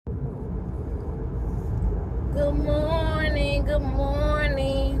Good morning, good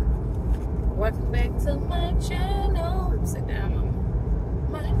morning. Welcome back to my channel. Sit down on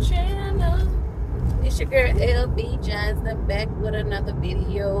my channel. It's your girl LB Johnson back with another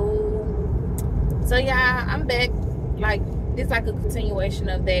video. So y'all, I'm back. Like, it's like a continuation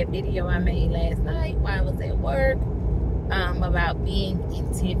of that video I made last night while I was at work. About being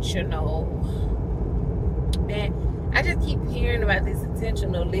intentional. And I just keep hearing about this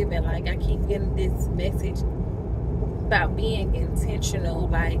intentional living. Like, I keep getting this message about being intentional.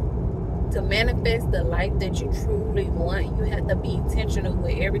 Like, to manifest the life that you truly want, you have to be intentional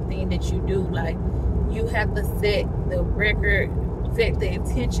with everything that you do. Like, you have to set the record, set the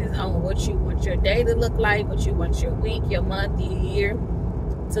intentions on what you want your day to look like, what you want your week, your month, your year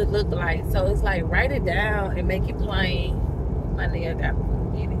to look like. So it's like, write it down and make it plain. My nail got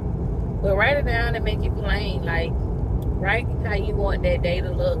in it. But write it down and make it plain. Like, write how you want that day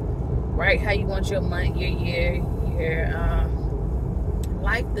to look. Write how you want your month, your year, your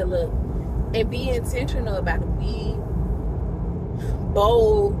life to look. And be intentional about it. Be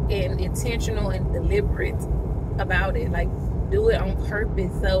bold and intentional and deliberate about it. Like, do it on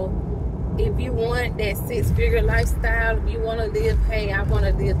purpose. So if you want that six-figure lifestyle, if you want to live, hey, I want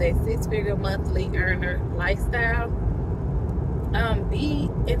to live that six-figure monthly earner lifestyle, be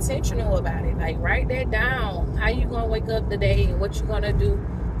intentional about it. Like, write that down. How you gonna wake up today and what you gonna do.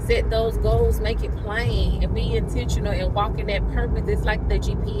 Set those goals, make it plain, and be intentional and walk in that purpose. It's like the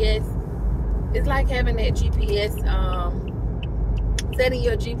GPS. It's like having that GPS, setting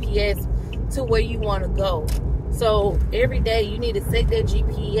your GPS to where you want to go. So every day you need to set that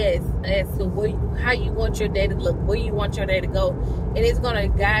GPS as to how you want your day to look, where you want your day to go, and it's gonna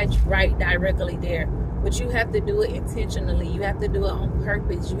guide you right directly there. But you have to do it intentionally. You have to do it on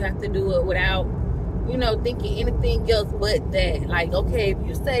purpose. You have to do it without, thinking anything else but that. Like, okay, if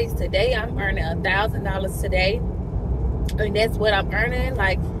you say today I'm earning $1,000 today, and that's what I'm earning,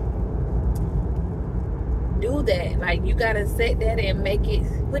 like, do that. Like, you gotta set that and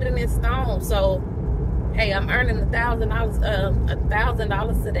put it in stone. So, hey, I'm earning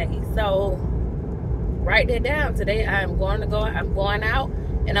 $1,000 today. So write that down. Today I'm going out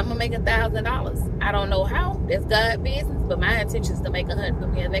and I'm gonna make $1,000. I don't know how. That's God's business, but my intention is to make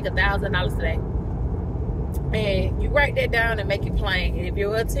 $1,000 today. And you write that down and make it plain. And if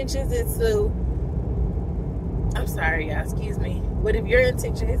your intention is to, I'm sorry, y'all, excuse me, but if your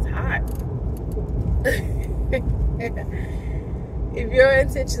intention is hot, if your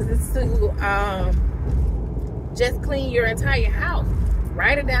intention is to just clean your entire house,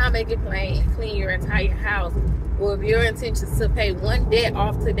 write it down, make it plain, clean your entire house. Or if your intention is to pay one debt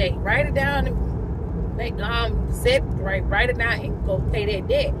off today, write it down and write it down and go pay that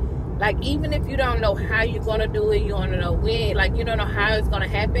debt. Like, even if you don't know how you're gonna do it, you wanna know when, like, you don't know how it's gonna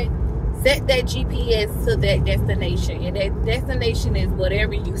happen, set that GPS to that destination. And that destination is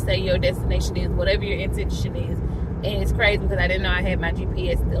whatever you say your destination is, whatever your intention is. And it's crazy because I didn't know I had my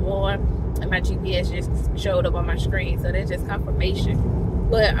GPS still on, and my GPS just showed up on my screen. So that's just confirmation.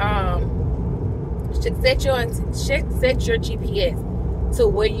 But set your GPS to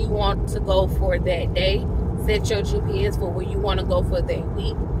where you want to go for that day. Set your GPS for where you want to go for that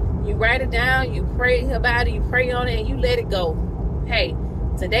week. You write it down, you pray about it, you pray on it, and you let it go. Hey,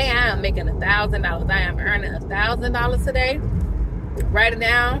 today I am making $1,000. I am earning $1,000 today. Write it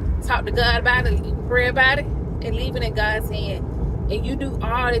down, talk to God about it, pray about it, and leave it in God's hand. And you do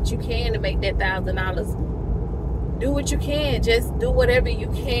all that you can to make that $1,000. Do what you can. Just do whatever you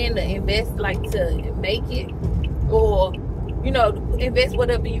can to invest, like, to make it, or invest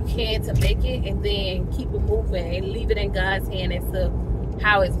whatever you can to make it, and then keep it moving and leave it in God's hand as to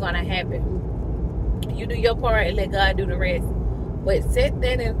how it's gonna happen. You do your part and let God do the rest. But set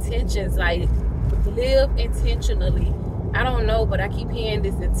that intentions. Like, live intentionally. I don't know, but I keep hearing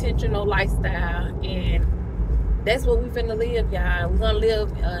this intentional lifestyle, and that's what we finna live, y'all. We're gonna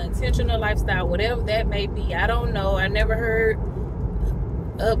live an intentional lifestyle, whatever that may be. I don't know. I never heard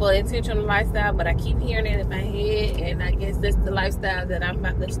of an intentional lifestyle, but I keep hearing it in my head, and I guess that's the lifestyle that I'm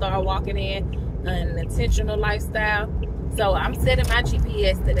about to start walking in, an intentional lifestyle. So I'm setting my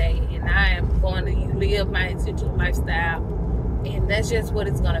GPS today, and I am going to live my intentional lifestyle, and that's just what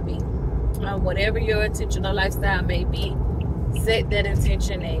it's gonna be. Whatever your intentional lifestyle may be, set that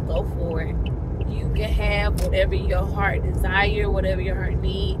intention and go for it. You can have whatever your heart desire, whatever your heart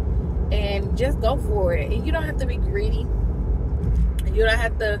need, and just go for it. And you don't have to be greedy. You don't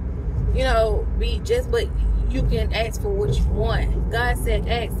have to, but you can ask for what you want. God said,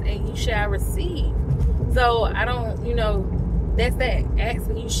 ask and you shall receive. So I don't, that's that. Ask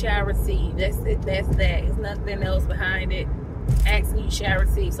and you shall receive. That's it. That's that. There's nothing else behind it. Ask and you shall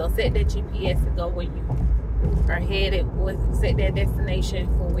receive. So set that GPS to go where you are headed, or set that destination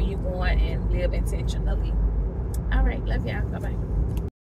for where you're going, and live intentionally. All right, love y'all. Bye bye.